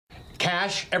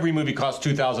cash, every movie costs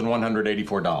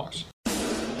 $2,184.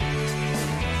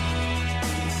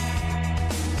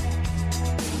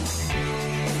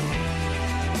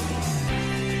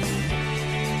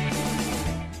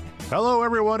 Hello,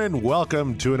 everyone, and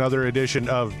welcome to another edition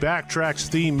of Backtracks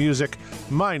Theme Music.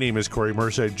 My name is Corey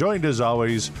Mercer, joined as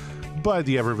always by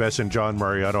the effervescent John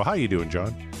Mariano. How you doing,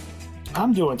 John?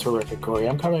 I'm doing terrific, Corey.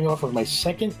 I'm coming off of my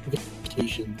second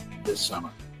vacation this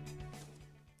summer.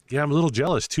 Yeah, I'm a little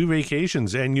jealous. 2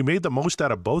 vacations, and you made the most out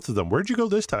of both of them. Where'd you go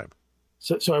this time?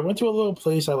 So I went to a little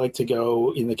place I like to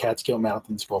go in the Catskill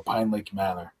Mountains called Pine Lake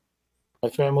Manor. My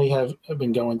family have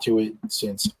been going to it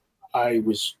since I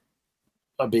was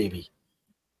a baby.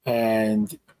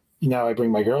 And, you know, I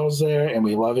bring my girls there and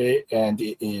we love it. And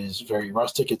it is very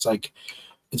rustic. It's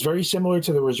very similar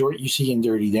to the resort you see in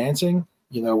Dirty Dancing.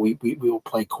 You know, we'll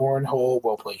play cornhole,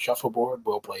 we'll play shuffleboard,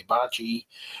 we'll play bocce,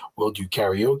 we'll do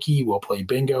karaoke, we'll play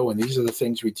bingo. And these are the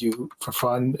things we do for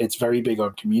fun. It's very big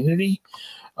on community.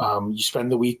 You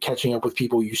spend the week catching up with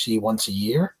people you see once a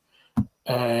year.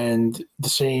 And the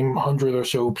same 100 or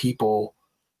so people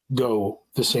go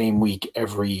the same week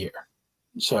every year.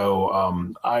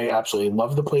 So I absolutely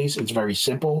love the place. It's very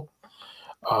simple.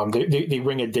 They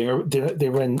ring a dinner. They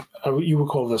ring you would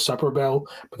call it a supper bell,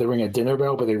 but they ring a dinner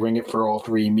bell. But they ring it for all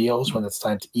 3 meals when it's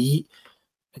time to eat.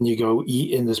 And you go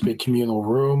eat in this big communal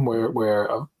room where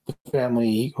the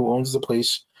family who owns the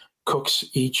place cooks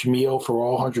each meal for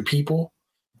all 100 people,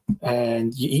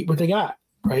 and you eat what they got.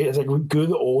 Right? It's like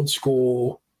good old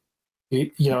school.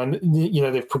 You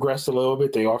know, they've progressed a little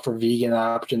bit. They offer vegan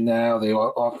option now. They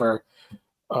offer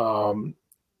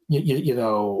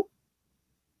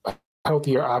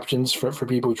healthier options for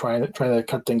people trying to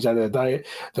cut things out of their diet.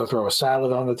 They'll throw a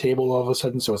salad on the table all of a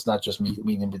sudden, so it's not just meat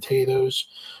and potatoes.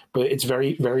 But it's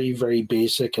very, very, very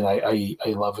basic, and I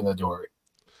love and adore it.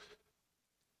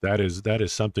 That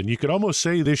is something. You could almost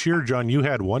say this year, John, you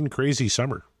had one crazy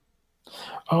summer.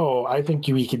 Oh, I think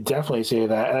we could definitely say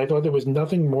that. And I thought there was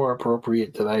nothing more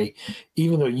appropriate today,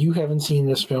 even though you haven't seen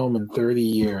this film in 30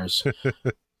 years.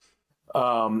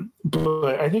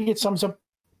 But I think it sums up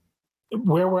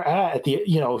where we're at the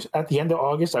end of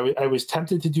August. I was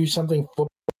tempted to do something football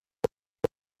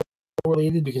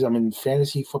related because I'm in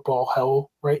fantasy football hell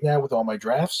right now with all my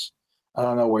drafts. I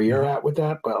don't know where you're at with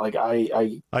that, but like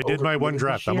I did my one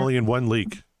draft. I'm only in one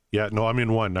league. Yeah, no, I'm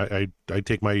in one. I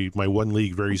take my one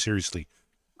league very seriously.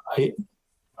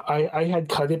 I had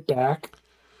cut it back,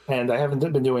 and I haven't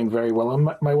been doing very well in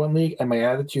my one league. And my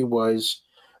attitude was,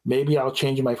 maybe I'll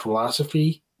change my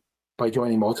philosophy by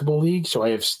joining multiple leagues. So I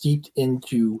have steeped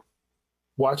into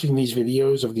watching these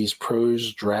videos of these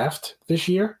pros draft this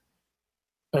year.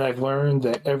 And I've learned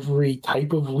that every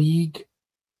type of league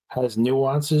has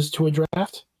nuances to a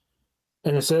draft.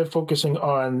 And instead of focusing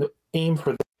on aim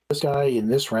for this guy in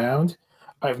this round,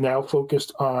 I've now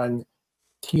focused on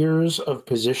tiers of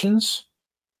positions.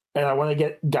 And I want to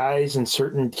get guys in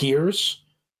certain tiers.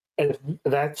 And if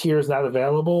that tier is not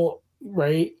available,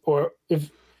 right? Or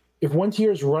if one tier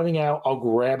is running out, I'll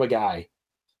grab a guy.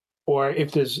 Or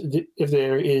if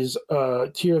there is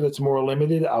a tier that's more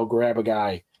limited, I'll grab a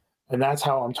guy. And that's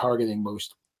how I'm targeting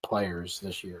most players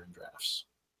this year in drafts.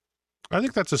 I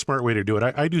think that's a smart way to do it.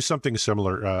 I do something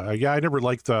similar. I never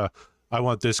liked the I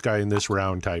want this guy in this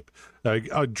round type.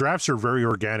 Drafts are very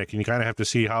organic, and you kind of have to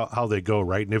see how they go,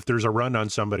 right? And if there's a run on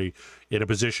somebody in a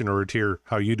position or a tier,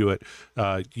 how you do it,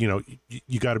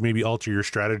 you got to maybe alter your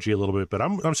strategy a little bit. But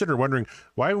I'm sitting there wondering,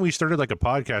 why haven't we started like a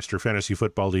podcast or fantasy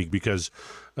football league? Because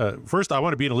first, I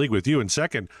want to be in a league with you, and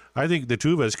second, I think the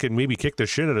two of us can maybe kick the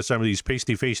shit out of some of these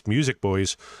pasty-faced music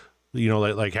boys. You know,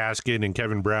 like Haskin and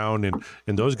Kevin Brown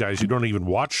and those guys who don't even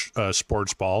watch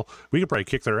sports ball. We could probably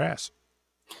kick their ass.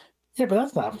 Yeah, but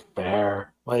that's not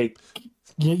fair. Like,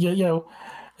 you know,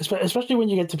 especially when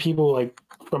you get to people like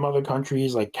from other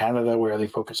countries like Canada where they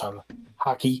focus on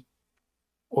hockey,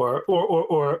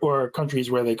 or countries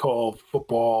where they call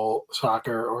football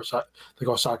soccer, or they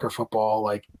call soccer football.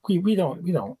 Like we don't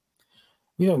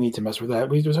need to mess with that.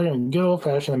 We're talking good old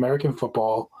fashioned American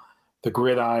football, the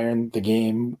gridiron, the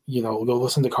game. You know, go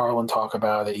listen to Carlin talk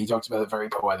about it. He talks about it very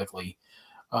poetically.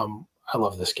 I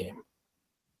love this game.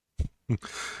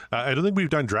 I don't think we've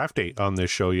done draft day on this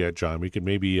show yet, John. We could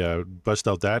maybe bust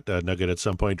out that nugget at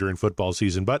some point during football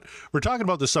season. But we're talking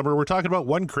about the summer. We're talking about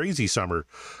One Crazy Summer,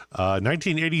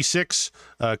 1986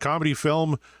 comedy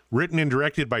film written and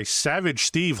directed by Savage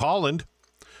Steve Holland.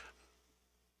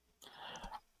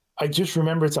 I just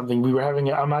remembered something. We were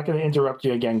having. I'm not going to interrupt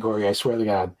you again, Corey. I swear to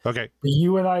God. Okay. But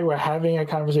you and I were having a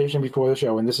conversation before the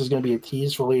show, and this is going to be a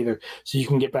tease for later, so you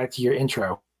can get back to your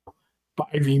intro. But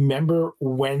I remember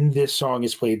when this song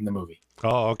is played in the movie.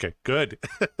 Oh, okay. Good.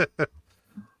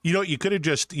 You know, you could have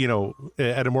just,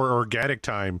 at a more organic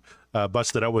time,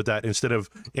 busted out with that instead of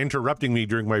interrupting me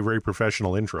during my very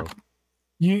professional intro.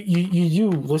 You do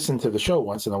listen to the show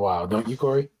once in a while, don't you,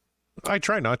 Corey? I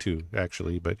try not to,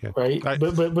 actually, but yeah. Right,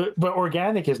 but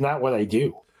organic is not what I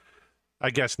do. I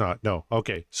guess not. No.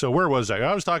 Okay. So where was I?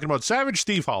 I was talking about Savage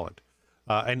Steve Holland,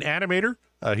 an animator.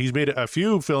 He's made a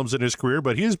few films in his career,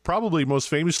 but he's probably most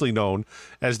famously known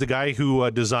as the guy who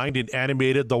designed and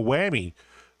animated the Whammy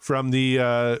from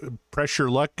the Pressure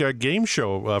Luck game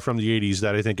show from the 80s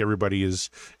that I think everybody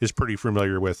is pretty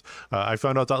familiar with. I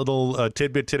found out that little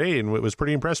tidbit today and was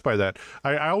pretty impressed by that.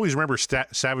 I always remember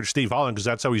Savage Steve Holland because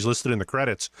that's how he's listed in the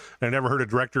credits. And I never heard a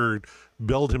director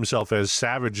build himself as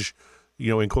Savage,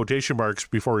 in quotation marks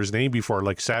before his name before,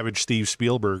 like Savage Steve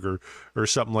Spielberg or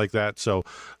something like that. So,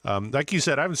 like you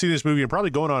said, I haven't seen this movie in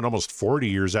probably going on almost 40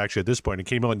 years, actually, at this point. It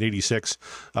came out in 86.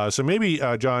 So maybe,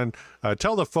 John,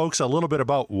 tell the folks a little bit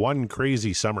about One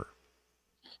Crazy Summer.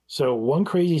 So One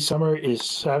Crazy Summer is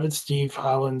Savage Steve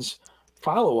Holland's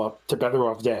follow-up to Better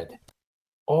Off Dead,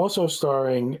 also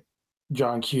starring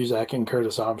John Cusack and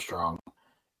Curtis Armstrong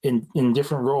in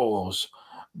different roles,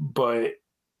 but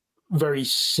very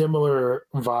similar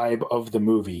vibe of the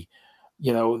movie.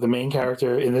 The main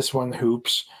character in this one,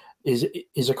 Hoops, is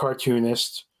a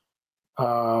cartoonist,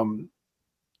 and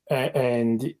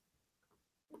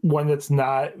one that's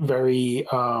not very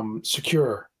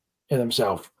secure in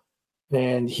himself.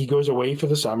 And he goes away for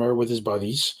the summer with his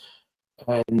buddies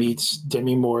and meets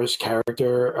Demi Moore's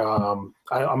character. I'm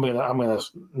gonna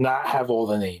not have all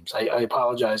the names. I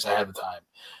apologize ahead of time,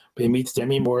 but he meets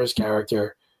Demi Moore's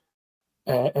character.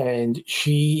 And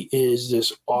she is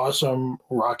this awesome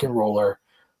rock and roller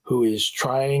who is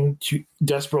trying to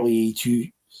desperately to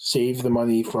save the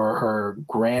money for her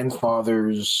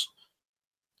grandfather's,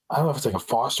 I don't know if it's like a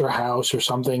foster house or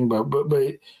something, but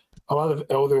a lot of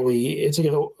elderly, it's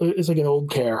like an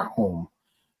old care home.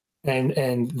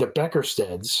 And the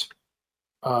Beckersteads,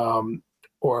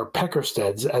 or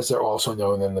Peckersteads, as they're also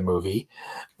known in the movie,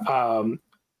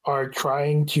 are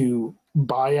trying to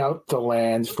buy out the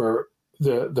land for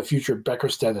the future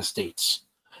Beckerstead estates.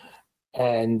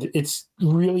 And it's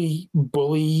really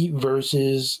bully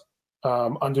versus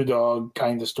underdog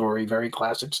kind of story, very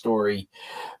classic story.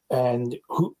 And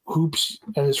Hoops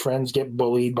and his friends get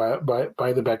bullied by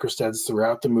the Beckersteads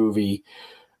throughout the movie.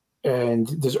 And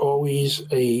there's always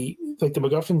the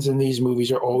MacGuffins in these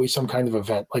movies are always some kind of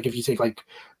event. Like if you take like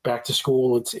Back to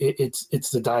School, it's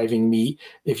the diving meet.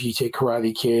 If you take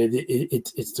Karate Kid,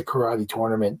 it's the karate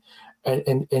tournament.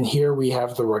 And here we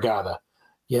have the regatta,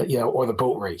 or the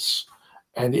boat race,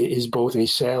 and it is both a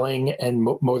sailing and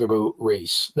motorboat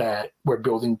race that we're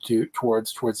building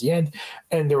towards the end.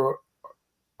 And there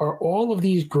are all of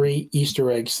these great Easter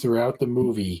eggs throughout the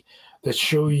movie that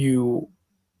show you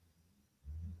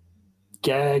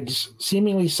gags,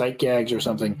 seemingly sight gags or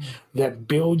something, that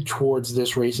build towards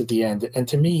this race at the end. And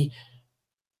to me,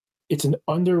 it's an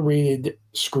underrated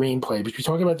screenplay, because we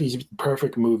talk about these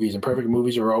perfect movies, and perfect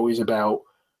movies are always about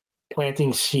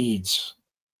planting seeds.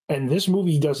 And this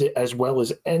movie does it as well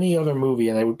as any other movie.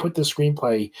 And I would put the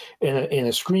screenplay in a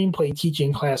screenplay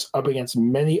teaching class up against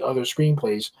many other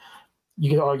screenplays. You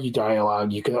could argue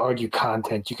dialogue, you could argue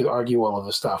content, you could argue all of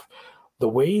the stuff. The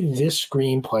way this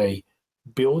screenplay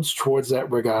builds towards that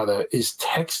regatta is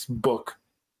textbook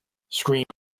screenplay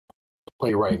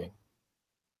writing.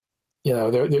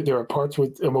 There are parts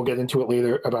with, and we'll get into it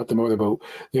later, about the motorboat.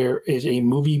 There is a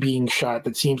movie being shot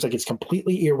that seems like it's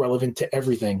completely irrelevant to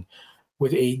everything,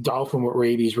 with a Dolphin with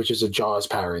Rabies, which is a Jaws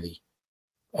parody.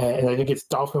 And I think it's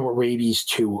Dolphin with Rabies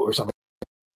 2 or something.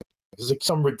 It's like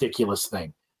some ridiculous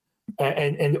thing.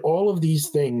 And all of these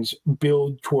things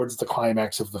build towards the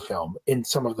climax of the film in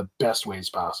some of the best ways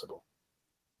possible.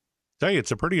 Tell you,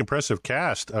 it's a pretty impressive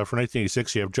cast for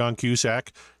 1986. You have John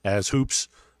Cusack as Hoops,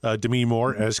 Demi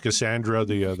Moore as Cassandra,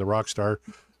 the rock star.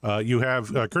 You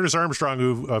have Curtis Armstrong,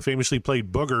 who famously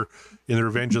played Booger in the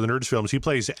Revenge of the Nerds films. He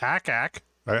plays Ak.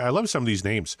 I love some of these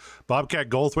names. Bobcat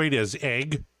Goldthwait as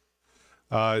Egg.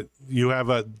 You have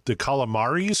the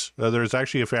Calamaris. There's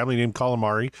actually a family named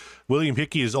Calamari. William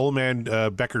Hickey is Old Man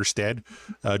Beckerstead.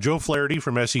 Joe Flaherty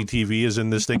from SCTV is in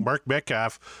this thing. Mark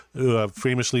Metcalf,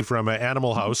 famously from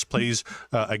Animal House, plays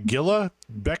Agilla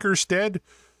Beckerstead.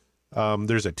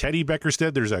 There's a Teddy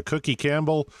Beckerstead. There's a Cookie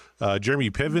Campbell. Jeremy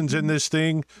Piven's in this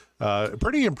thing.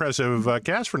 Pretty impressive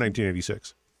cast for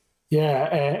 1986. Yeah,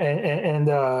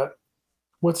 and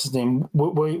what's his name?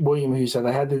 William, who said,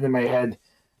 I had it in my head,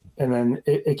 and then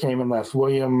it came and left.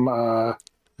 William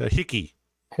Hickey.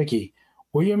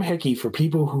 William Hickey, for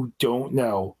people who don't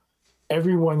know,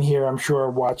 everyone here, I'm sure,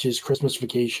 watches Christmas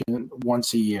Vacation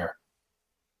once a year.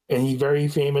 and he very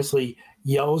famously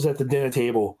yells at the dinner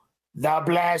table, "The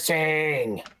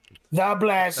blessing! The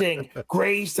blessing!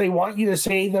 Grace, they want you to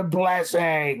say the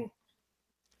blessing."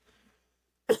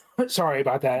 Sorry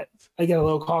about that. I get a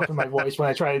little cough in my voice when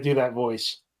I try to do that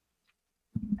voice.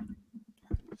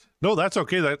 No, that's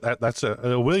okay. That's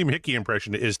a William Hickey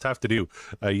impression is tough to do.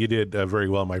 You did very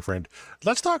well, my friend.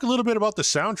 Let's talk a little bit about the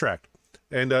soundtrack,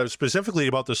 and specifically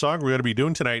about the song we're going to be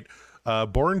doing tonight,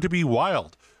 "Born to Be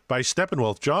Wild" by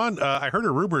Steppenwolf. John, I heard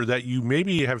a rumor that you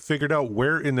maybe have figured out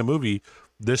where in the movie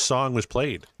this song was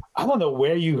played. I don't know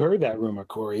where you heard that rumor,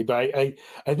 Corey, but I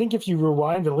think if you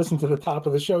rewind and listen to the top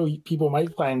of the show, people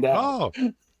might find out.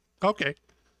 Oh, okay.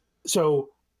 So,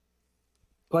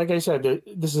 like I said,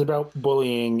 this is about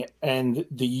bullying, and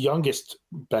the youngest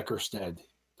Beckerstead,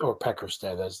 or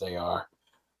Peckerstead as they are,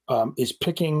 is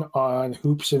picking on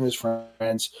Hoops and his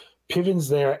friends. Piven's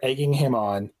there egging him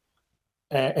on,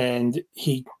 and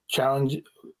he challenged,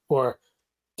 or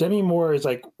Demi Moore is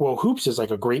like, well, Hoops is like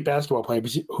a great basketball player,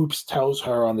 because Hoops tells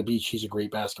her on the beach he's a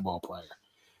great basketball player.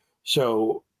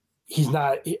 So he's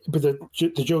not, but the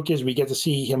joke is we get to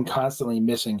see him constantly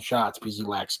missing shots because he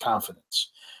lacks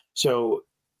confidence. So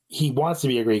he wants to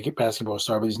be a great basketball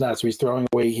star, but he's not. So he's throwing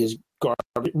away his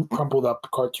crumpled up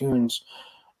cartoons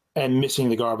and missing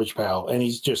the garbage pail. And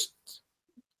he's just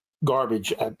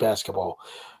garbage at basketball.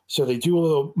 So they do a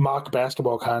little mock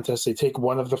basketball contest. They take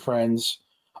one of the friends,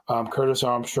 Curtis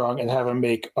Armstrong, and have him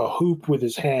make a hoop with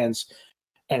his hands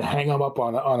and hang him up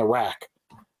on a rack.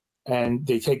 And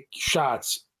they take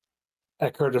shots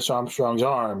at Curtis Armstrong's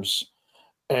arms,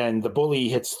 and the bully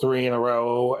hits 3 in a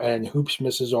row, and Hoops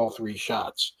misses all 3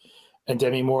 shots. And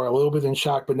Demi Moore, a little bit in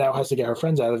shock, but now has to get her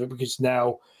friends out of it, because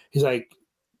now he's like,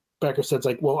 Beckerstead's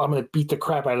like, well, I'm going to beat the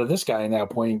crap out of this guy now,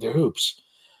 pointing to Hoops.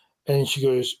 And she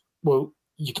goes, well,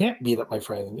 you can't beat up my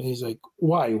friend. And he's like,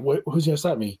 why? Who's going to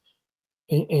stop me?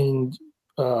 And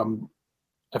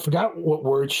I forgot what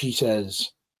word she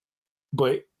says,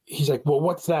 but he's like, well,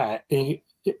 what's that? And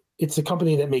it's the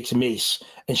company that makes mace,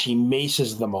 and she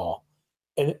maces them all.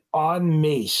 And on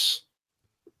mace,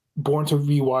 Born to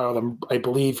Be Wild, I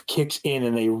believe, kicks in,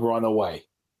 and they run away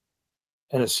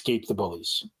and escape the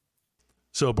bullies.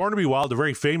 So Born to Be Wild, a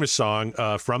very famous song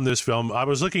from this film. I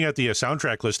was looking at the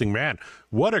soundtrack listing. Man,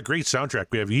 what a great soundtrack.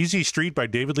 We have Easy Street by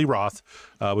David Lee Roth,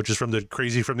 which is from the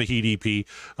Crazy from the Heat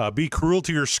EP. Be Cruel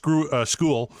to Your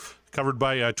School, covered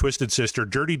by Twisted Sister.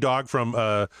 Dirty Dog from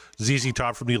ZZ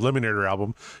Top from the Eliminator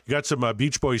album. You got some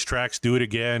Beach Boys tracks, Do It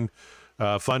Again,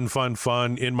 Fun, Fun,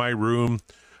 Fun, In My Room,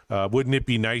 Wouldn't It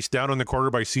Be Nice, Down on the Corner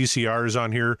by CCR is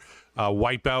on here.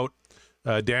 Wipeout.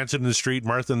 Dancing in the Street,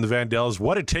 Martha and the Vandellas,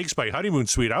 What It Takes by Honeymoon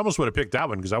Suite. I almost would have picked that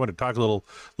one because I want to talk a little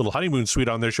Honeymoon Suite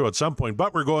on their show at some point,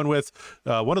 but we're going with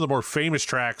one of the more famous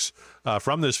tracks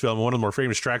from this film, one of the more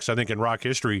famous tracks, I think, in rock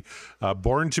history,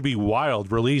 Born to Be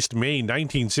Wild, released May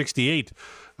 1968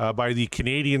 by the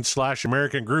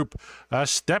Canadian/American group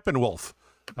Steppenwolf.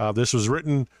 This was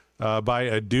written by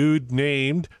a dude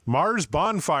named Mars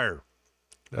Bonfire.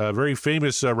 A very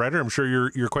famous writer. I'm sure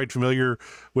you're quite familiar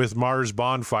with Mars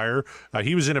Bonfire.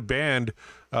 He was in a band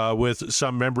with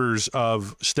some members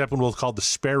of Steppenwolf called the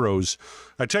Sparrows.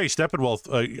 I tell you,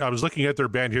 Steppenwolf, I was looking at their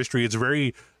band history. It's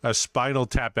very Spinal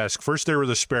Tap-esque. First they were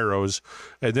the Sparrows,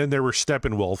 and then they were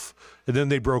Steppenwolf, and then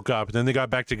they broke up, and then they got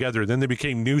back together, and then they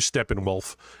became New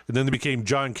Steppenwolf, and then they became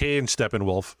John Kay and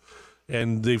Steppenwolf.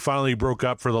 And they finally broke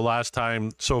up for the last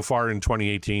time so far in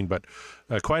 2018. But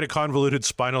quite a convoluted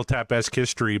Spinal Tap-esque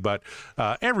history. But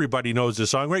everybody knows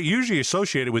this song, right? Usually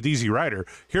associated with Easy Rider.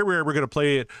 Here we're going to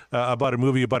play it about a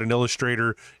movie about an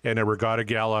illustrator and a regatta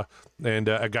gala and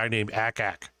a guy named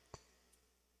Ak.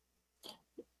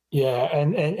 Yeah,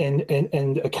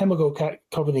 and a chemical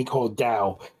company called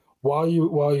Dow. While you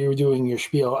were doing your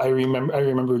spiel, I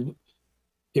remembered.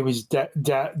 It was Dow,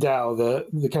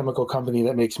 the chemical company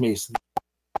that makes mace.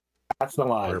 That's the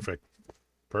line.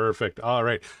 Perfect. All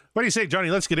right. What do you say, Johnny?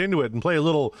 Let's get into it and play a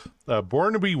little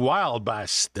Born to Be Wild by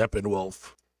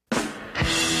Steppenwolf.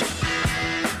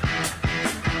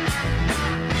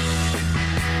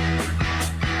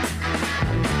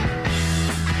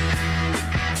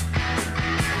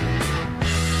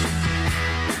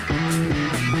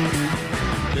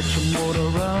 Get your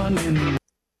motor running.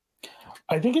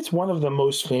 I think it's one of the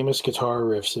most famous guitar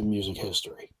riffs in music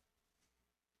history.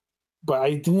 But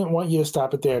I didn't want you to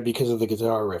stop it there because of the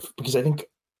guitar riff, because I think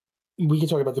we can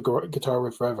talk about the guitar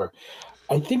riff forever.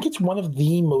 I think it's one of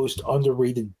the most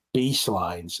underrated bass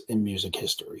lines in music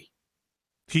history.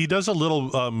 He does a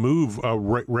little move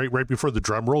right before the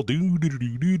drum roll. Do,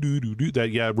 that,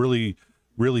 yeah, really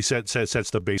really sets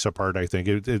the bass apart. I think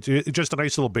it's just a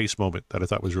nice little bass moment that I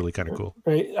thought was really kind of cool.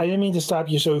 Right. I didn't mean to stop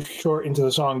you so short into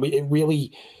the song, but it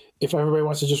really, if everybody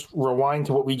wants to just rewind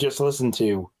to what we just listened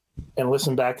to and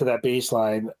listen back to that bass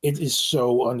line, it is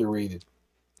so underrated.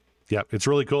 Yeah, it's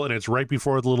really cool, and it's right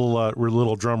before the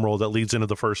little drum roll that leads into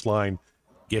the first line.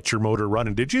 Get your motor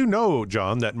running. Did you know,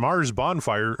 John, that Mars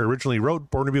Bonfire originally wrote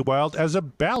Born to Be Wild as a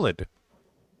ballad?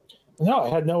 No, I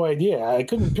had no idea. I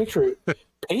couldn't picture it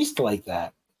paced like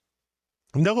that.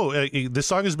 No, this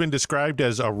song has been described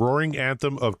as a roaring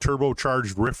anthem of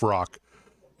turbocharged riff rock,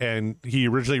 and he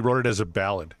originally wrote it as a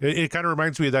ballad. It kind of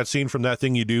reminds me of that scene from That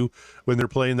Thing You Do when they're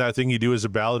playing That Thing You Do as a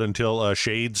ballad until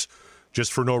Shades,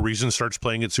 just for no reason, starts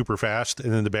playing it super fast,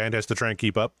 and then the band has to try and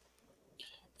keep up.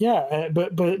 Yeah,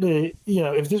 but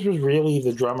if this was really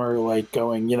the drummer like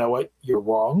going, you know what, you're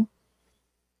wrong,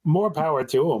 more power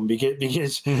to him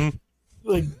because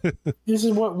like this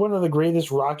is one of the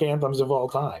greatest rock anthems of all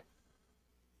time.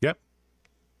 Yep.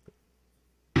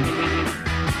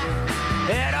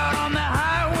 Head out on the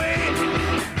highway,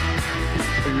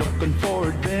 looking for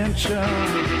adventure,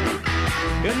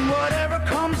 and whatever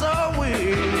comes our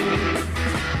way.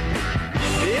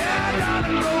 Yeah,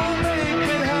 gotta go make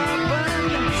it happen.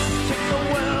 Take the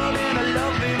world in a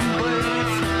loving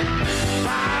embrace.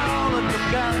 Fire all of the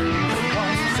guns and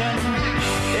pumps and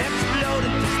explode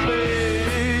into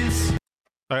space.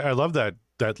 I love that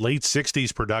late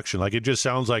 60s production. Like, it just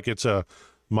sounds like it's a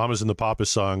Mamas and the Papas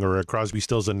song or a Crosby,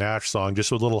 Stills and Nash song,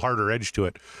 just with a little harder edge to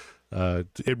it.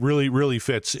 It really, really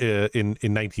fits in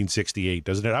 1968,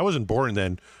 doesn't it? I wasn't born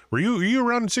then. Were you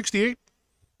around in 68?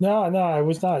 No, I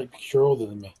was not. You're older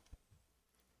than me.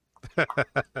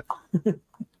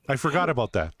 I forgot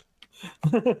about that.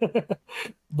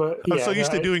 But I'm so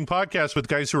used to doing podcasts with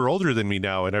guys who are older than me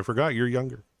now, and I forgot you're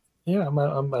younger. Yeah, I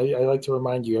like to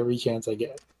remind you every chance I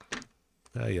get.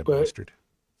 You bastard.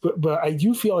 But I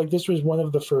do feel like this was one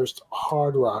of the first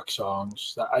hard rock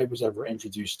songs that I was ever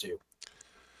introduced to.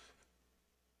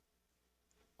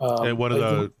 And one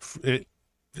of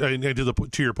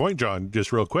to your point, John,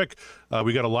 just real quick,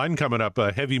 we got a line coming up,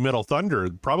 Heavy Metal Thunder,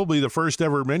 probably the first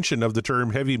ever mention of the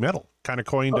term heavy metal, kind of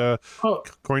coined a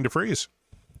phrase.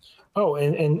 Oh,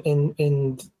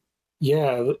 and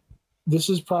yeah, this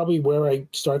is probably where I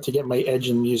start to get my edge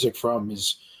in music from,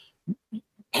 is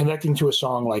connecting to a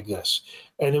song like this.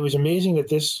 And it was amazing that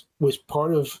this was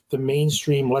part of the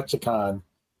mainstream lexicon.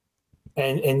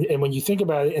 And when you think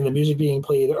about it and the music being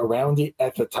played around it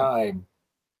at the time,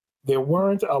 there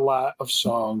weren't a lot of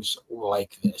songs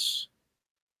like this.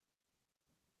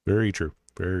 Very true.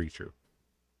 Very true.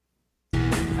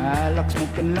 I like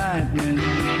smoking lightning,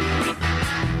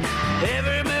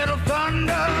 heavy metal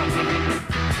thunder,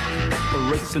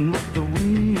 racing with the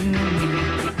wind,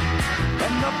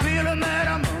 and the feeling that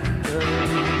I'm under.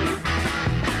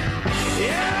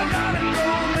 Yeah, I gotta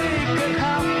go make it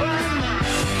happen.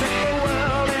 Take the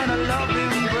world in a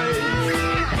loving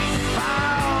embrace.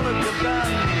 Fire all of the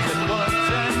guns and bullets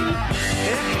and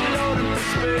explode into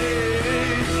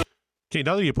space. Okay,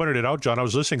 now that you pointed it out, John, I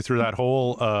was listening through that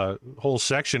whole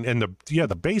section, and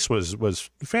the bass was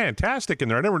fantastic in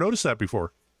there. I never noticed that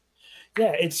before.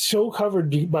 Yeah, it's so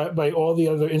covered by all the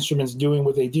other instruments doing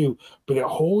what they do, but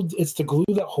it's the glue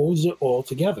that holds it all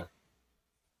together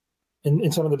in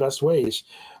some of the best ways.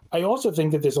 I also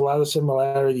think that there's a lot of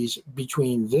similarities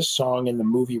between this song and the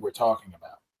movie we're talking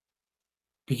about,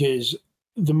 because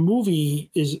the movie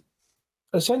is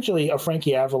essentially a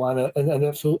Frankie Avalon and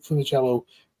a Funicello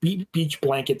beach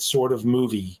blanket sort of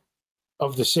movie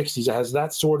of the 60s. It has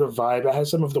that sort of vibe. It has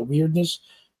some of the weirdness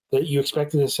that you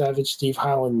expect in a Savage Steve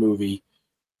Holland movie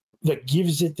that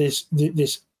gives it this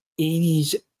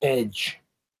 80s edge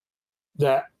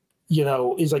that,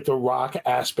 is like the rock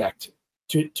aspect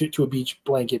to a beach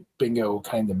blanket bingo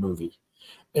kind of movie.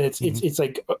 And it's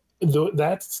like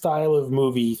that style of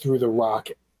movie through the rock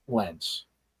lens.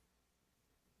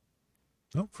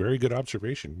 Oh, very good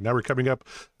observation. Now we're coming up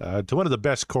to one of the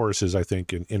best choruses, I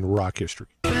think, in rock history.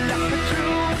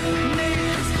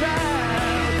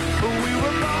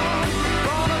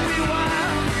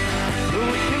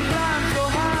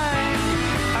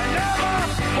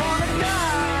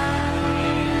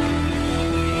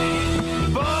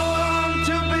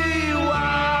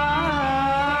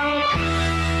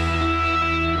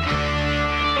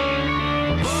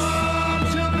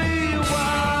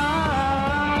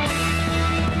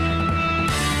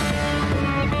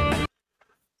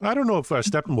 I don't know if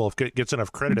Steppenwolf gets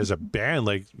enough credit as a band.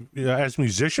 Like, as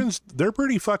musicians, they're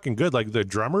pretty fucking good. Like, the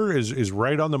drummer is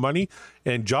right on the money,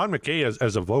 and John McKay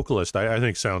as a vocalist, I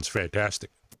think sounds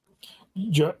fantastic.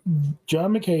 John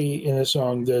McKay in a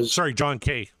song does. Sorry, John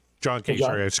Kay.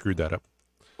 Sorry, I screwed that up.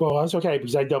 Well, that's okay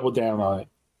because I doubled down on it.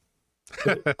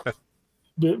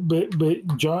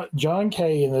 But John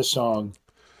Kay in this song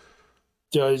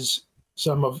does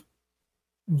some of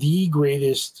the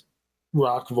greatest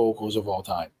rock vocals of all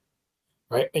time,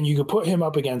 right? And you could put him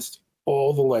up against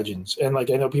all the legends. And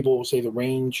like I know people will say the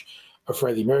range of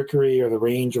Freddie Mercury or the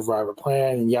range of Robert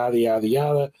Plant and yada yada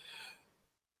yada.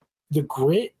 The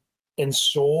grit and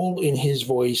soul in his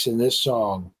voice in this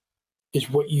song is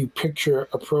what you picture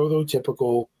a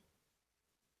prototypical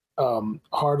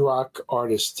hard rock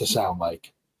artist to sound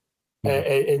like.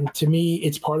 And to me,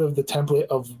 it's part of the template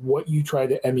of what you try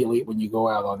to emulate when you go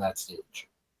out on that stage.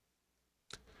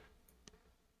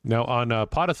 Now on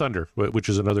Pot of Thunder, which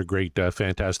is another great,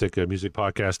 fantastic music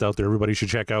podcast out there, everybody should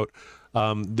check out.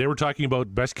 They were talking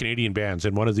about best Canadian bands,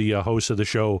 and one of the hosts of the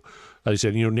show, he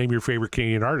said, name your favorite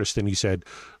Canadian artist, and he said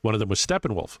one of them was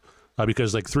Steppenwolf,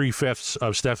 because like 3/5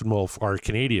 of Steppenwolf are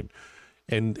Canadian.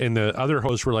 And the other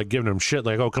hosts were like giving him shit,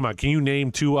 like, oh, come on, can you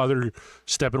name 2 other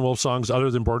Steppenwolf songs other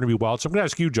than Born to Be Wild? So I'm going to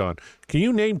ask you, John, can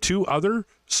you name 2 other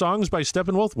songs by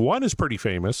Steppenwolf? One is pretty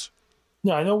famous.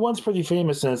 No, I know one's pretty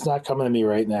famous and it's not coming to me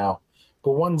right now,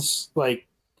 but one's like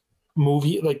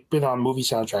been on movie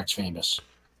soundtracks famous.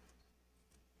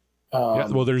 Yeah,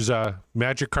 well, there's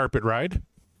Magic Carpet Ride.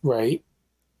 Right.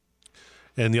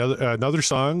 And the other another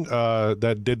song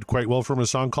that did quite well from a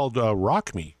song called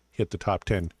Rock Me hit the top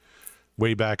 10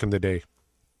 way back in the day.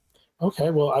 Okay,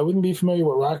 well, I wouldn't be familiar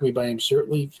with Rock Me, but I'm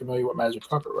certainly familiar with Magic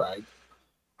Carpet Ride.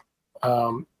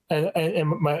 And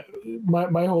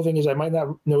my whole thing is I might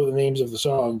not know the names of the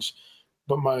songs,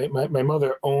 but my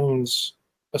mother owns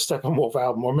a Steppenwolf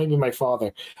album, or maybe my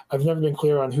father. I've never been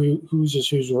clear on whose is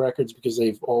whose records because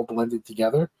they've all blended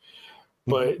together.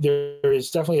 But there is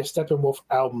definitely a Steppenwolf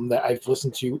album that I've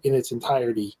listened to in its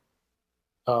entirety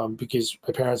because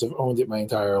my parents have owned it my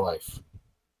entire life.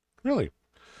 Really?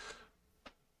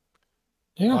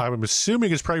 Yeah. I'm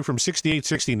assuming it's probably from 68,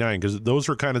 69, because those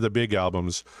were kind of the big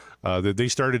albums that they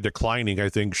started declining, I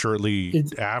think, shortly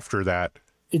after that.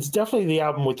 It's definitely the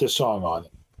album with this song on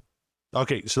it.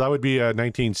 Okay, so that would be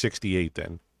 1968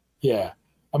 then. Yeah.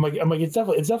 I'm like, it's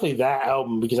definitely that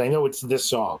album because I know it's this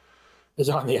song is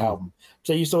on the album.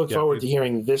 So I used to look forward to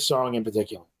hearing this song in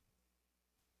particular.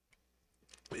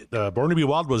 Born to Be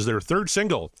Wild was their 3rd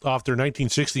single off their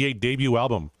 1968 debut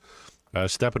album,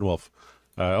 Steppenwolf.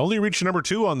 Only reached number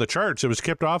 2 on the charts. It was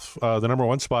kicked off the number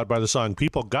 1 spot by the song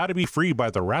People Gotta Be Free by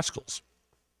the Rascals.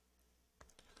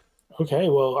 Okay,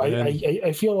 well,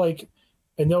 I feel like,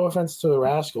 and no offense to the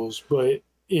Rascals, but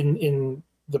in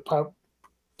the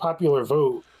popular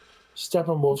vote,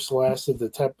 Steppenwolf's lasted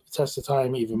the test of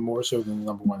time even more so than the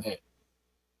number 1 hit.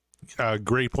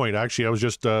 Great point. Actually, I was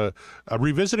just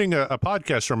revisiting a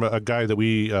podcast from a guy that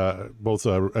we both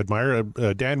admire,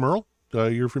 Dan Murrell.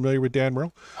 You're familiar with Dan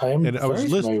Murrell? I am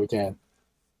familiar with Dan.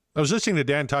 I was listening to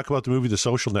Dan talk about the movie The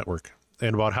Social Network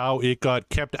and about how it got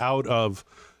kept out of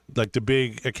like the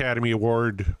big Academy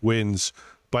Award wins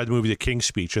by the movie The King's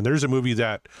Speech. And there's a movie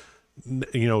that,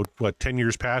 10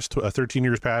 years past, 13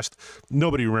 years past,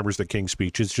 nobody remembers The King's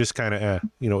Speech. It's just kind of,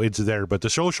 it's there. But The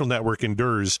Social Network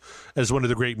endures as one of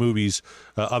the great movies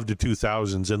of the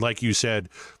 2000s. And like you said,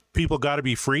 People Gotta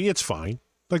Be Free. It's fine.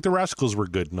 Like the Rascals were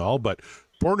good and all, but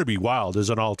Born to Be Wild is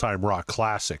an all-time rock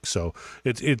classic. So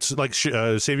it's like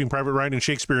Saving Private Ryan and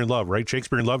Shakespeare in Love, right?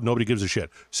 Shakespeare in Love, nobody gives a shit.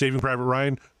 Saving Private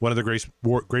Ryan, one of the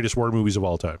greatest war movies of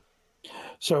all time.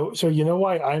 So you know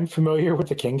why I'm familiar with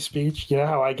The King's Speech? You know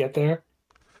how I get there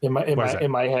in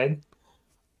my head?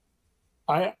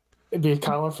 Because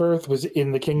Colin Firth was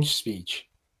in The King's Speech,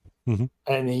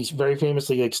 and he's very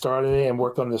famously like started it and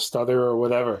worked on the stutter or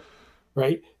whatever,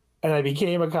 right? And I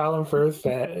became a Colin Firth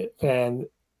fan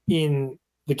in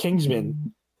The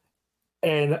Kingsman,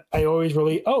 and I always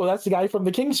relate. Oh, that's the guy from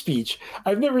The King's Speech.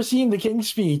 I've never seen The King's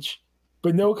Speech,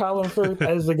 but know Colin Firth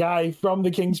as the guy from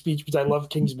The King's Speech because I love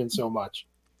Kingsman so much.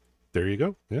 There you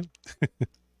go. Yeah.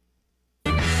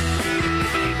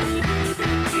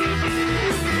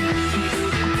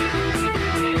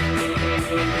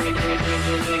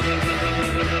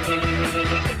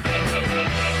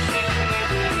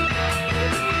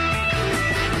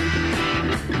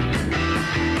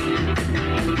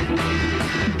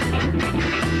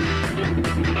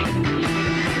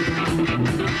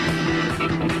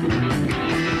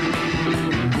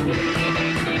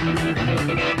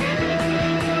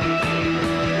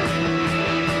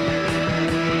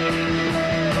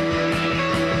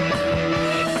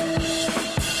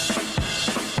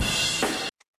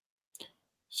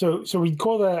 So we'd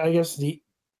call that, I guess, the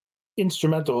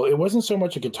instrumental. It wasn't so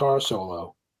much a guitar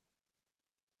solo.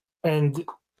 And,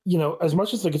 as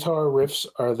much as the guitar riffs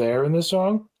are there in this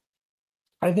song,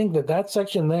 I think that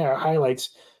section there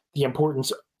highlights the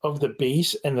importance of the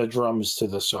bass and the drums to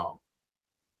the song.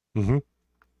 Mm-hmm.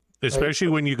 Especially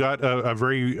when you got a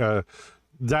very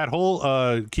that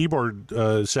whole keyboard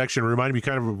section reminded me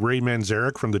kind of Ray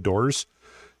Manzarek from The Doors.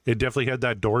 It definitely had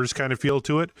that Doors kind of feel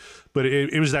to it, but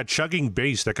it was that chugging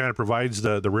bass that kind of provides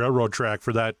the railroad track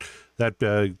for that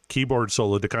keyboard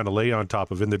solo to kind of lay on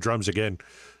top of. And the drums again,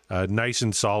 nice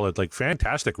and solid, like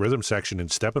fantastic rhythm section in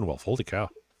Steppenwolf. Holy cow!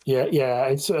 Yeah,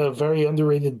 it's a very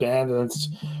underrated band, and it's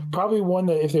probably one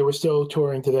that if they were still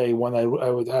touring today, one I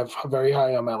would have very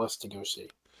high on my list to go see.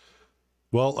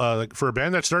 Well, for a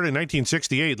band that started in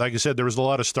 1968, like I said, there was a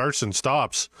lot of starts and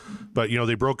stops, but, you know,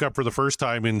 they broke up for the first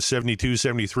time in 72,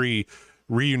 73,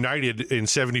 reunited in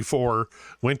 74,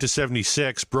 went to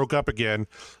 76, broke up again,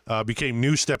 became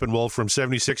New Steppenwolf from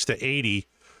 76 to 80,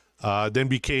 then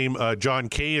became John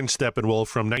Kay and Steppenwolf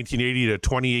from 1980 to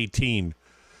 2018.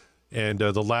 And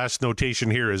the last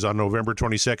notation here is on November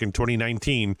 22nd,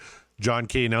 2019, John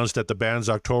Kay announced that the band's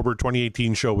October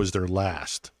 2018 show was their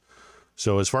last.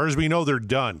 So as far as we know, they're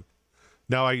done.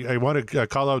 Now, I want to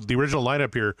call out the original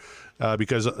lineup here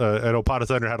because I know Pot of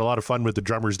Thunder had a lot of fun with the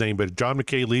drummer's name, but John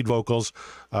McKay, lead vocals,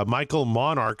 Michael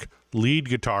Monarch, lead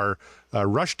guitar,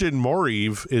 Rushton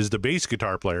Morive is the bass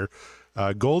guitar player,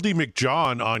 Goldie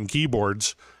McJohn on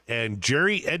keyboards, and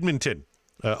Jerry Edmonton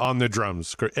on the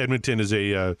drums. Edmonton is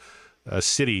a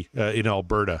city in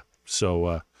Alberta,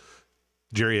 so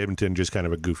Jerry Edmonton, just kind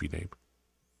of a goofy name.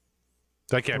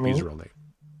 That can't be his real name.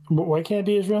 But why can't it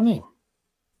be his real name?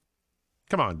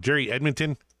 Come on, Jerry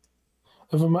Edmonton.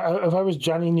 If I was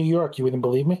Johnny New York, you wouldn't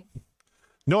believe me?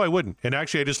 No, I wouldn't. And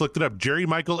actually, I just looked it up. Jerry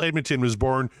Michael Edmonton was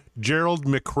born Gerald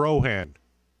McCrohan.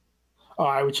 Oh,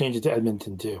 I would change it to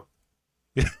Edmonton, too.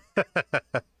 You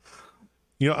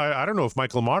know, I don't know if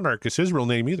Michael Monarch is his real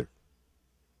name either.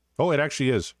 Oh, it actually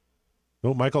is.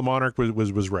 No, Michael Monarch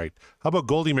was right. How about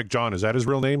Goldie McJohn? Is that his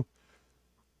real name?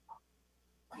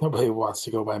 Nobody wants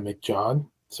to go by McJohn,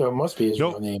 so it must be his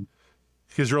real name.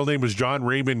 His real name was John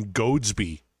Raymond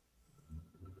Goadsby.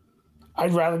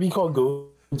 I'd rather be called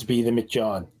Goadsby than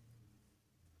McJohn.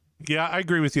 Yeah, I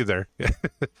agree with you there. I'm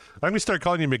going to start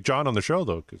calling you McJohn on the show,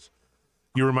 though, because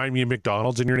you remind me of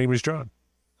McDonald's and your name is John.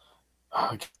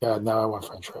 Oh, God, now I want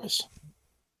french fries.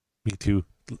 Me too.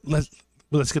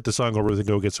 Let's get the song over with and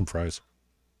go get some fries.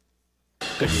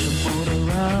 Got your motor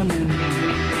running.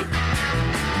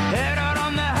 Head out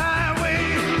on the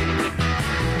highway.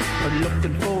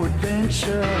 Looking for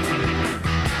adventure.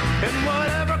 And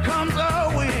whatever comes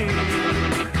our way.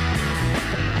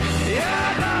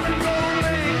 Yeah, darling, go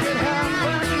make it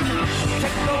happen.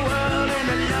 Take the world in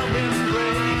a loving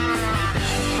embrace.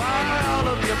 Fire all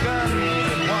of your guns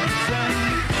at once and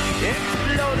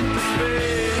explode into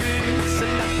space.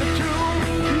 And let the true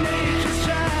nature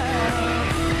shine.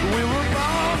 We were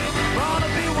born to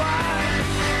be wild.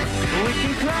 We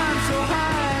can climb so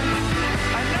high.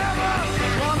 I never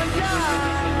wanna die.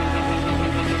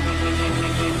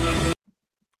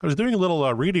 I was doing a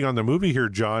little reading on the movie here,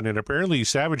 John, and apparently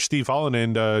Savage Steve Holland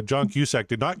and John Cusack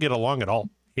did not get along at all.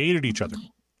 Hated each other.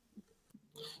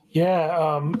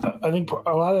 Yeah, I think a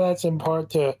lot of that's in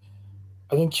part to,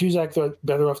 I think Cusack thought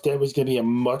Better Off Dead was going to be a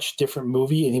much different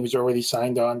movie, and he was already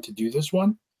signed on to do this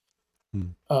one.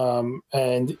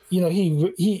 And you know,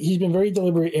 he's been very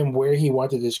deliberate in where he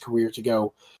wanted his career to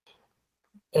go,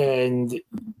 and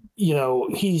you know,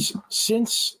 he's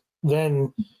since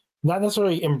then not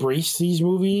necessarily embraced these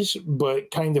movies, but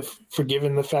kind of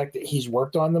forgiven the fact that he's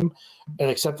worked on them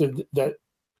and accepted that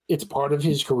it's part of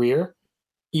his career,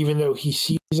 even though he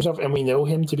sees himself and we know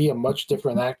him to be a much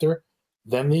different actor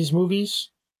than these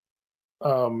movies.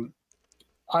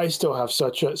 I still have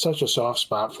such a soft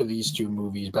spot for these two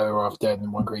movies, Better Off Dead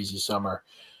and One Crazy Summer,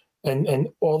 and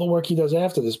all the work he does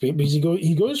after this, because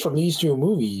he goes from these two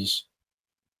movies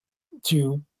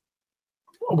to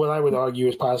what I would argue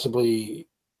is possibly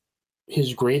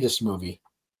his greatest movie,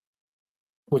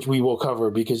 which we will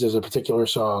cover because there's a particular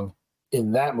song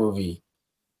in that movie,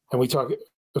 and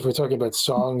if we're talking about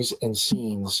songs and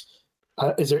scenes,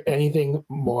 is there anything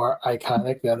more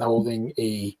iconic than holding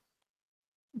a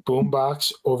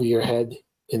boombox over your head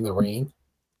in the rain?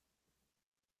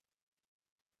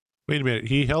 Wait a minute.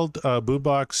 He held a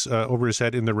boombox over his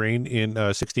head in the rain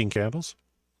in 16 Candles?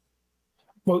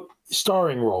 Well,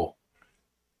 starring role.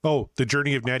 Oh, The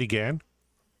Journey of Natty Gann?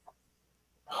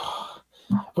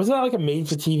 Wasn't that like a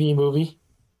made-for-TV movie?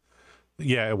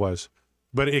 Yeah, it was.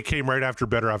 But it came right after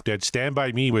Better Off Dead. Stand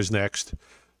By Me was next.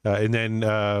 And then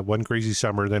One Crazy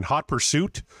Summer. Then Hot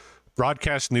Pursuit,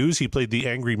 Broadcast News. He played the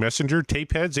Angry Messenger.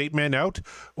 Tapeheads, 8 Men Out.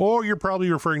 Or you're probably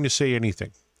referring to Say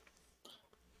Anything.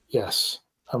 Yes.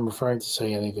 I'm referring to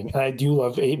Say Anything. And I do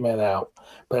love 8 Men Out,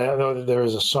 but I don't know that there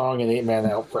is a song in 8 Men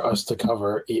Out for us to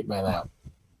cover 8 Men Out.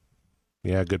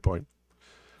 Yeah, good point.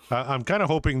 I'm kind of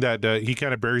hoping that he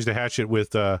kind of buries the hatchet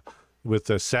with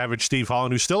Savage Steve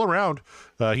Holland, who's still around.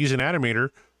 He's an animator.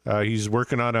 He's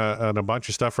working on a bunch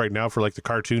of stuff right now for like the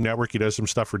Cartoon Network. He does some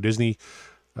stuff for Disney.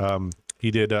 He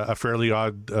did a Fairly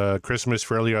Odd Christmas,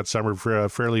 Fairly Odd Summer,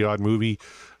 Fairly Odd Movie,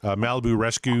 Malibu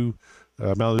Rescue,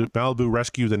 Malibu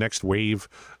Rescue: The Next Wave.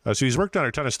 So he's worked on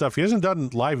a ton of stuff. He hasn't done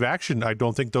live action, I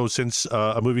don't think, though, since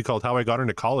a movie called How I Got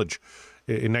Into College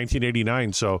in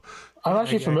 1989. So I'm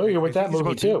actually familiar with that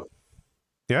movie too.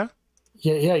 Yeah?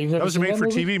 Yeah. You've never That was a seen that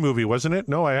movie? made-for-TV movie, wasn't it?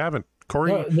 No, I haven't.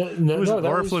 Corey, was it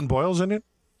Laura Flynn Boyle's in it?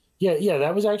 Yeah.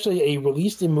 That was actually a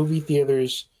released in movie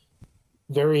theaters.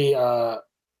 Very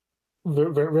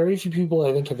few people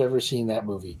I think have ever seen that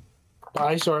movie. But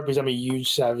I saw it because I'm a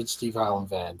huge Savage Steve Holland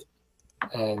fan,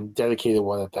 and dedicated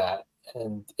one at that.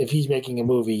 And if he's making a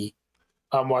movie,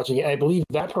 I'm watching it. I believe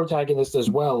that protagonist as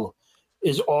well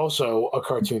is also a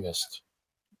cartoonist.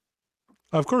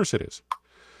 Of course it is.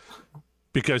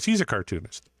 Because he's a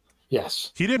cartoonist.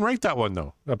 Yes. He didn't write that one,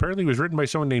 though. Apparently it was written by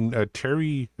someone named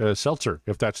Terry Seltzer,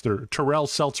 Terrell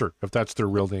Seltzer, if that's their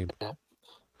real name.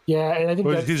 Yeah, and I think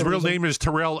that's his real name is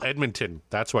Terrell Edmonton.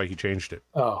 That's why he changed it.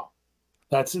 Oh,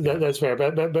 that's fair.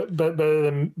 But better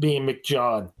than being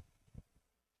McJohn.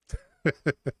 Born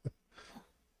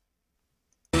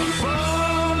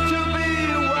to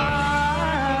be wild.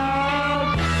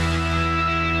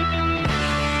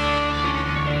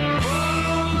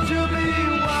 Born to be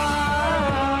wild.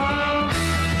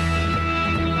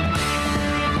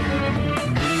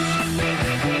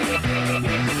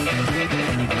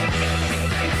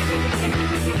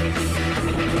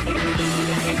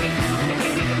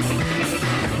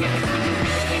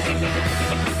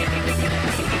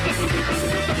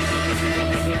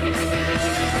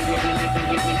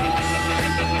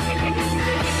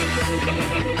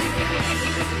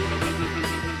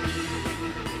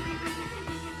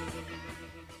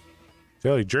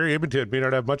 Tell you, Jerry Edmonton may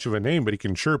not have much of a name, but he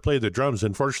can sure play the drums.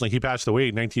 Unfortunately, he passed away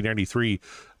in 1993.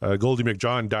 Goldie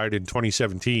McJohn died in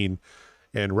 2017,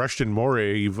 and Rushton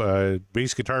Moray,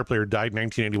 bass guitar player, died in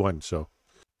 1981. So,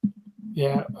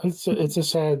 Yeah, it's a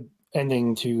sad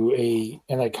ending to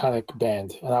an iconic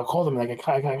band, and I'll call them like an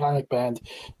iconic band.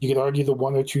 You could argue the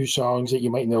one or two songs that you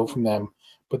might know from them,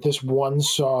 but this one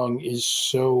song is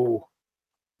so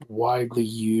widely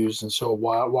used and so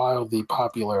wildly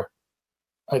popular.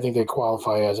 I think they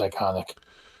qualify as iconic.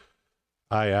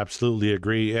 I absolutely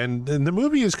agree. And the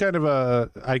movie is kind of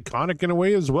iconic in a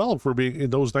way as well for being in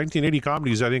those 1980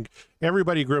 comedies. I think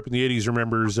everybody grew up in the 80s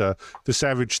remembers the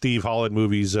Savage Steve Holland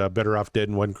movies, Better Off Dead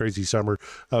and One Crazy Summer.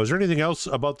 Was there anything else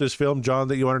about this film, John,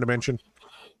 that you wanted to mention?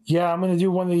 Yeah, I'm going to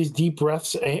do one of these deep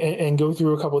breaths and go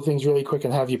through a couple of things really quick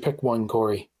and have you pick one,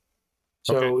 Corey.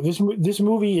 So okay. This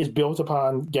movie is built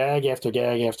upon gag after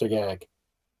gag after gag.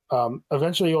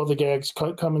 Eventually, all the gags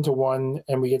come into one,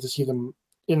 and we get to see them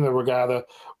in the regatta,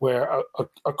 where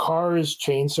a car is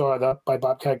chainsawed up by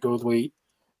Bobcat Goldthwait,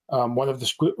 one of the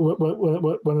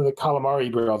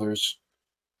Calamari brothers,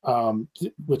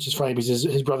 which is funny because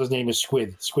his brother's name is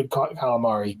Squid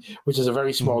Calamari, which is a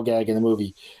very small gag in the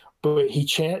movie. But he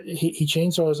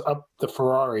chainsaws up the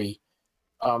Ferrari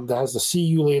that has the "See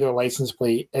You Later" license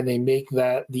plate, and they make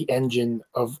that the engine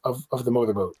of the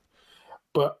motorboat.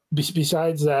 But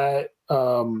besides that,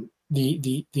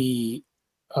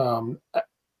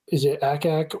 is it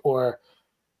Akak or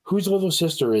whose little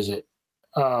sister is it?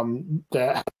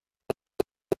 That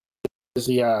is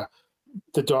the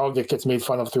dog that gets made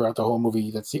fun of throughout the whole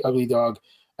movie. That's the ugly dog.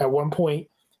 At one point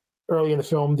early in the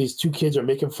film, these two kids are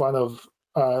making fun of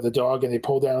the dog, and they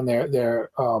pull down their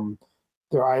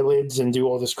eyelids and do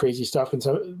all this crazy stuff. And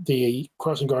so the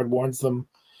crossing guard warns them,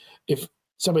 if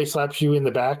somebody slaps you in the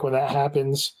back when that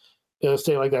happens, it'll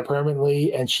stay like that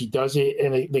permanently. And she does it,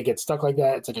 and they get stuck like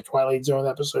that. It's like a Twilight Zone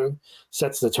episode.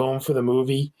 Sets the tone for the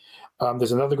movie.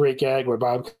 There's another great gag where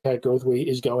Bobcat Goldthwait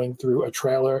is going through a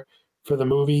trailer for the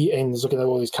movie and is looking at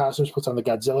all these costumes, puts on the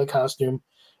Godzilla costume,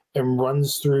 and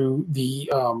runs through the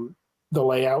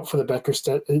layout for the Becker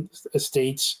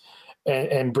Estates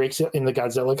and breaks it in the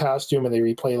Godzilla costume, and they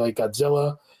replay like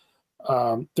Godzilla.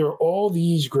 There are all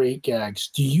these great gags.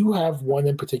 Do you have one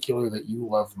in particular that you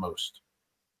love most?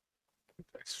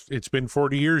 It's been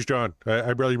 40 years, John.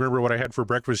 I barely remember what I had for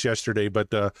breakfast yesterday,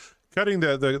 but cutting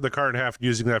the car in half and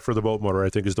using that for the boat motor, I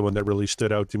think, is the one that really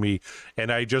stood out to me.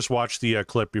 And I just watched the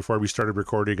clip before we started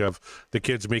recording of the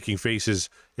kids making faces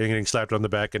and getting slapped on the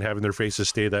back and having their faces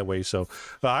stay that way. So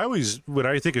I always, when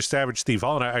I think of Savage Steve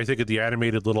Holland, I think of the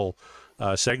animated little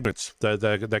segments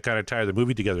that kind of tie the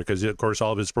movie together, because of course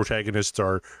all of its protagonists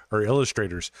are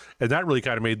illustrators, and that really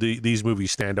kind of made these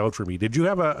movies stand out for me. Did you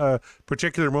have a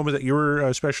particular moment that you were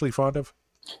especially fond of?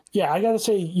 Yeah, I gotta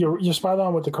say you're spot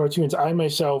on with the cartoons. I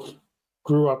myself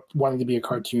grew up wanting to be a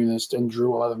cartoonist and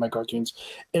drew a lot of my cartoons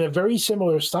in a very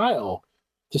similar style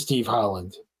to Steve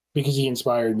Holland, because he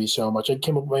inspired me so much. I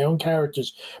came up with my own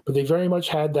characters, but they very much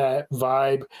had that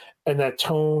vibe and that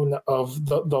tone of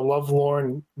the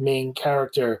lovelorn main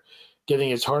character getting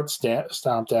his heart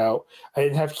stomped out. I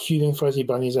didn't have cute and fuzzy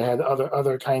bunnies. I had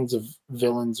other kinds of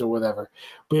villains or whatever.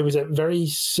 But it was a very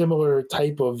similar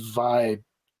type of vibe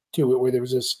to it, where there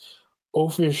was this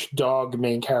oafish dog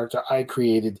main character I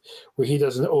created, where he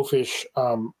does an oafish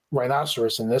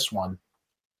rhinoceros in this one.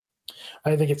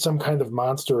 I think it's some kind of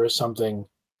monster or something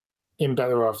in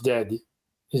Better Off Dead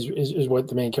is what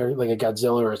the main character, like a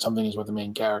Godzilla or something, is what the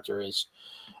main character is.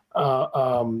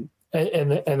 And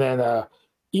then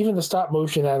even the stop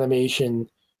motion animation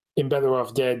in Better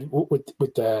Off Dead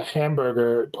with the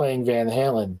hamburger playing Van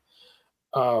Halen,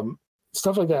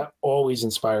 stuff like that always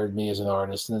inspired me as an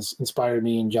artist, and it's inspired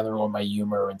me in general in my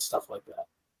humor and stuff like that.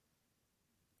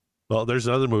 Well, there's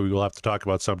another movie we'll have to talk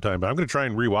about sometime, but I'm going to try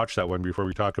and rewatch that one before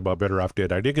we talk about Better Off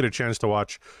Dead. I did get a chance to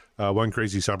watch One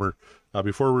Crazy Summer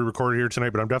before we recorded here tonight,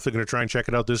 but I'm definitely going to try and check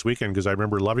it out this weekend, because I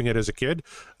remember loving it as a kid.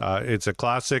 It's a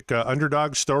classic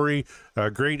underdog story,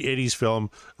 a great 80s film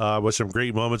with some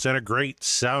great moments and a great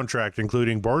soundtrack,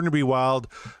 including Born to Be Wild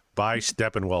by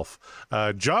Steppenwolf.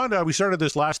 John, we started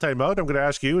this last time out. I'm going to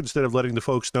ask you, instead of letting the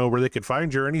folks know where they could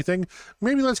find you or anything,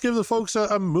 maybe let's give the folks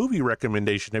a movie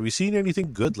recommendation. Have you seen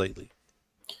anything good lately?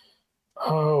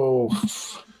 Oh,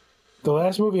 the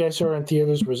last movie I saw in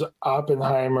theaters was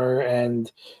Oppenheimer, and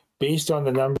based on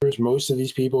the numbers, most of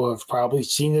these people have probably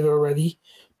seen it already,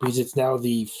 because it's now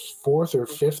the 4th or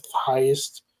 5th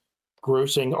highest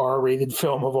grossing R-rated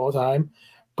film of all time.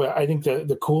 But I think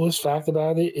the coolest fact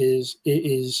about it is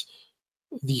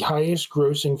the highest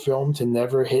grossing film to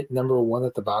never hit number 1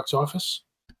 at the box office.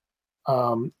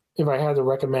 If I had to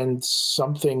recommend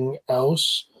something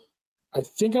else, I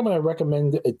think I'm going to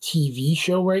recommend a TV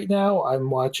show right now. I'm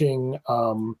watching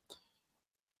Only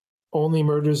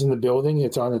Murders in the Building.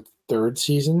 It's on its 3rd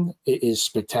season. It is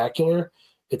spectacular.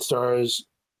 It stars...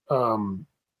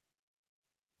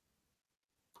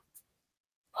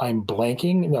 I'm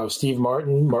blanking. No, Steve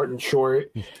Martin, Martin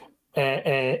Short,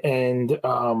 and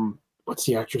what's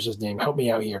the actress's name? Help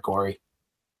me out here, Corey.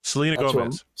 Selena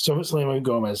Gomez. Selena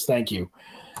Gomez. Thank you.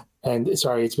 And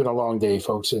sorry, it's been a long day,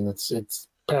 folks, and it's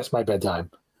past my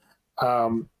bedtime.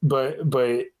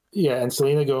 But yeah, and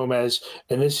Selena Gomez,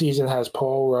 and this season has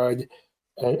Paul Rudd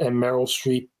and Meryl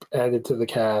Streep added to the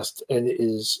cast, and it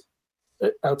is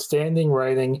outstanding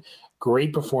writing,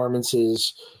 great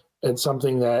performances, and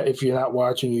something that if you're not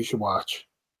watching, you should watch.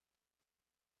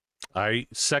 I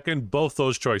second both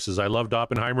those choices. I loved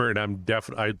Oppenheimer, and I'm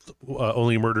definitely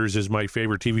Only Murders is my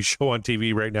favorite TV show on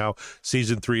TV right now.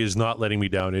 Season 3 is not letting me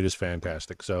down. It is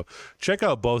fantastic. So check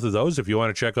out both of those if you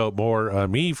want to check out more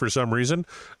me. For some reason,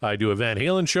 I do a Van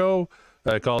Halen show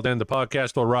called End the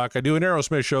Podcast Will Rock. I do an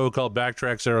Aerosmith show called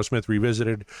Backtracks Aerosmith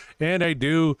Revisited, and I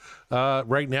do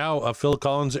right now a Phil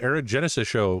Collins Era Genesis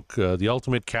show, The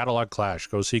Ultimate Catalog Clash.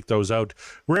 Go seek those out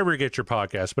wherever you get your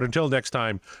podcasts. But until next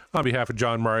time, on behalf of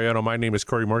John Mariano, my name is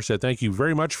Corey Morstead. Thank you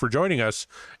very much for joining us,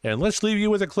 and let's leave you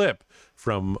with a clip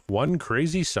from One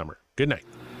Crazy Summer. Good night.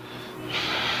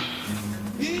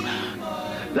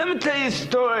 Let me tell you a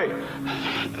story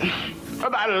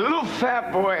about a little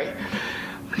fat boy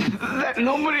that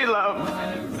nobody loved,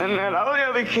 and that all the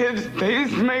other kids, they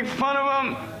used to make fun of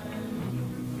him,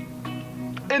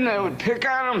 and they would pick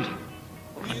on him,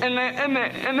 and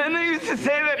then they used to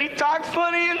say that he talked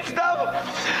funny and stuff,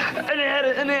 and they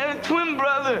had a twin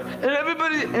brother, and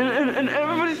everybody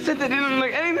said that he didn't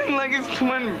look anything like his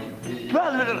twin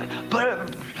brother,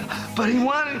 but he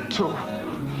wanted to.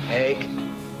 Hank,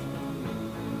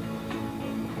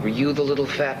 were you the little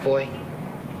fat boy?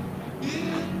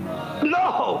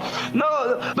 No,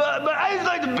 but I used to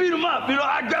like to beat him up. You know,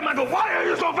 I'd grab him and go, why are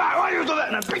you so fat? Why are you so fat?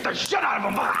 And I'd beat the shit out of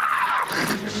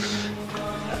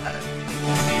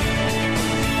him.